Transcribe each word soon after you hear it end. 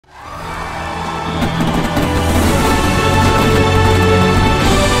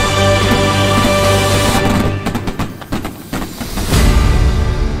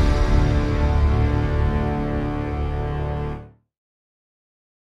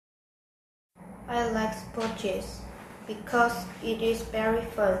I like sports because it is very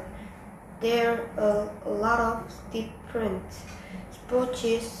fun. There are a lot of different sports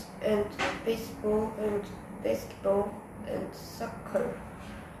and baseball and basketball and soccer.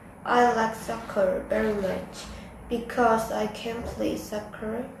 I like soccer very much because I can play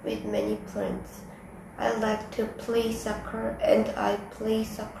soccer with many friends. I like to play soccer and I play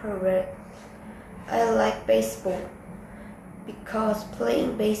soccer well. I like baseball because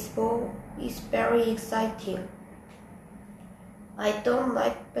playing baseball is very exciting. I don't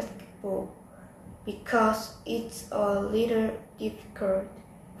like basketball because it's a little difficult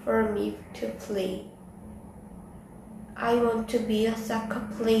for me to play. I want to be a soccer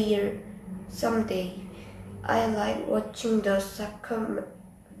player someday. I like watching the soccer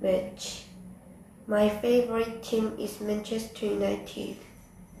match. My favorite team is Manchester United.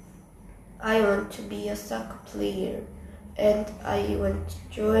 I want to be a soccer player and I want to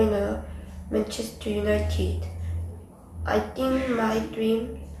join a Manchester United. I think my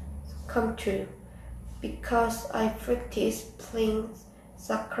dreams come true because I practice playing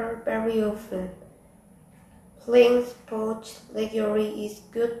soccer very often. Playing sports regularly is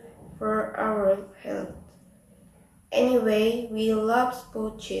good for our health. Anyway, we love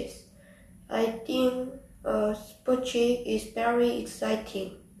sports. I think sports is very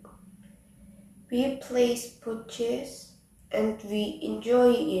exciting. We play sports and we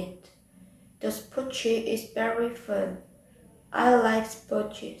enjoy it. The sports is very fun. I like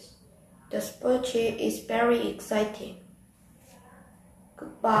sports. The sport is very exciting.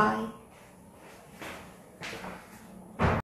 Goodbye.